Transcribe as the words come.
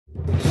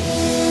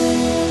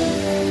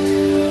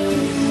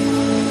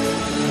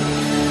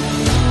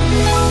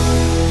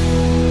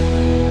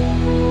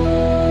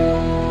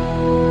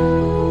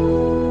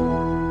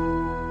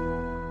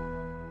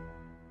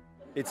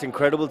it's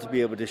incredible to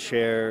be able to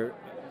share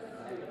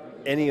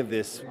any of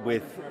this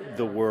with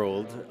the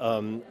world.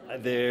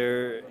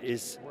 There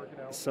is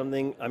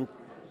something I'm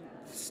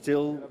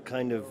still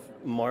kind of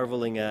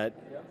marveling at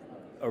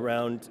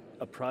around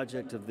a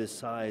project of this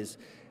size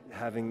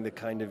having the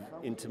kind of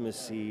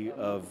intimacy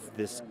of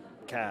this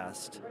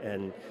cast,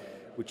 and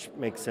which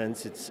makes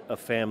sense. It's a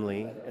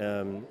family,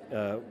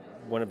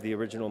 one of the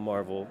original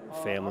Marvel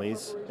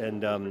families,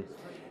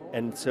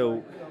 and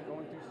so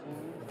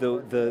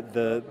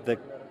the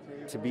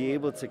to be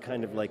able to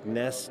kind of like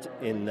nest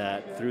in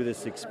that through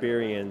this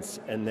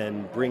experience and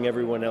then bring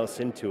everyone else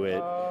into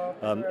it,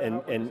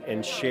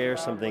 and share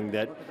something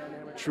that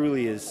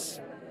truly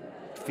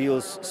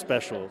feels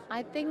special.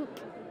 I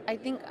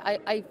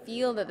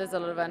feel that there's a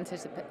lot of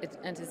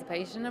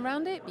anticipation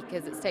around it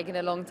because it's taken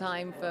a long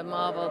time for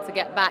Marvel to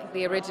get back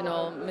the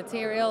original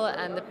material,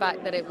 and the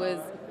fact that it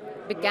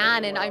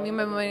began. And I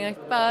remember when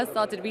I first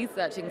started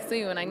researching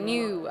Sue, and I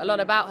knew a lot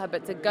about her,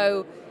 but to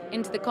go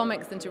into the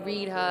comics and to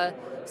read her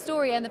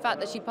story, and the fact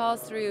that she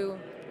passed through,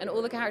 and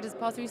all the characters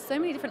passed through so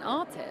many different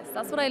artists.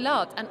 That's what I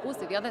loved. And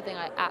also the other thing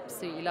I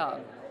absolutely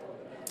love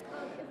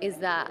is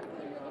that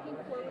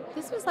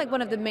this was like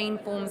one of the main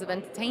forms of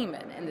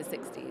entertainment in the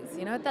 60s.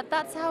 You know,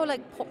 that's how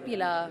like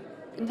popular,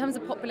 in terms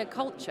of popular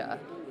culture,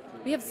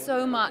 we have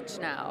so much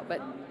now,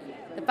 but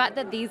the fact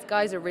that these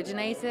guys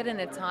originated in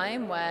a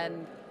time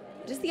when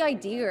just the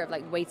idea of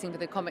like waiting for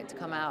the comic to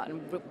come out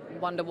and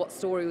wonder what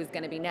story was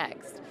going to be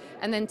next,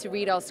 and then to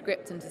read our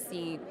script and to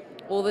see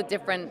all the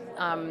different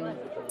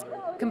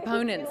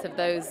components of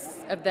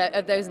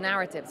those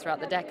narratives throughout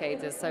the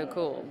decades is so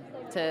cool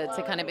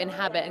to kind of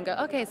inhabit and go,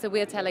 okay, so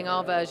we're telling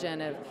our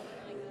version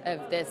of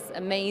this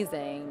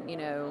amazing, you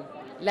know,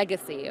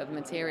 legacy of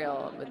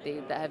material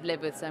that have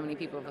lived with so many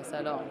people for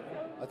so long.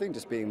 I think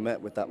just being met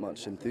with that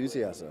much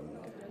enthusiasm,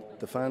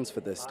 the fans for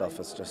this stuff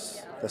is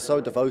just, they're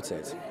so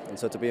devoted, and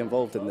so to be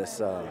involved in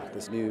this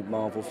this new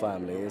Marvel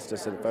family is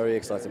just a very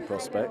exciting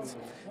prospect.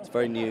 It's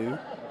very new,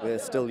 we're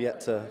still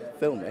yet to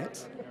film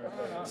it,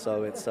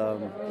 so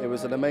it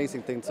was an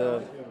amazing thing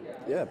to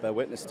bear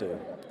witness to,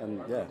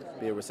 and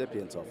be a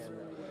recipient of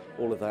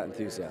all of that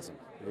enthusiasm.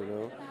 You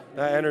know,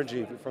 that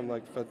energy from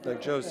like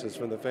Joe says,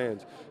 from the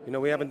fans. You know,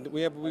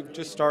 we've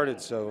just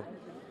started, so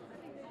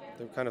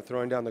they're kind of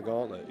throwing down the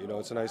gauntlet. You know,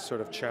 it's a nice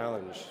sort of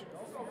challenge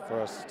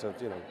for us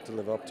to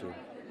live up to.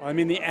 Well, I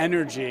mean, the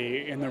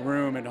energy in the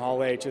room in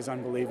Hall H is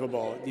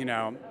unbelievable. You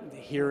know,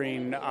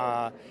 hearing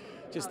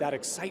just that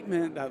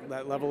excitement,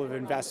 that level of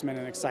investment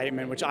and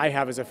excitement, which I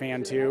have as a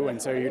fan too,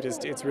 and so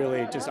it's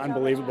really just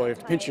unbelievable. You have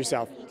to pinch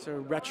yourself. So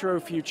retro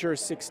future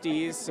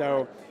 60s,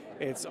 so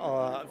it's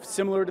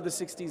similar to the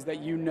 60s that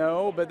you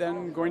know, but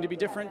then going to be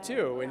different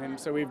too. And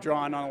so we've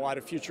drawn on a lot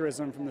of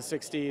futurism from the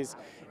 60s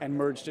and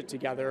merged it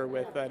together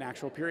with an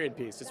actual period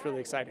piece. It's really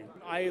exciting.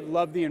 I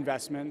love the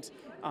investment.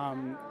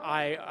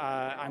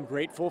 I'm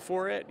grateful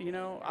for it, you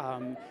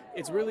know.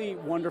 It's really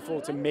wonderful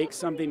to make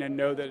something and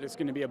know that it's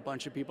going to be a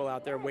bunch of people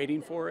out there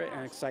waiting for it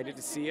and excited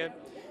to see it.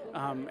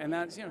 And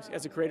that's, you know,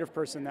 as a creative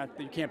person, that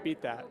you can't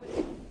beat that.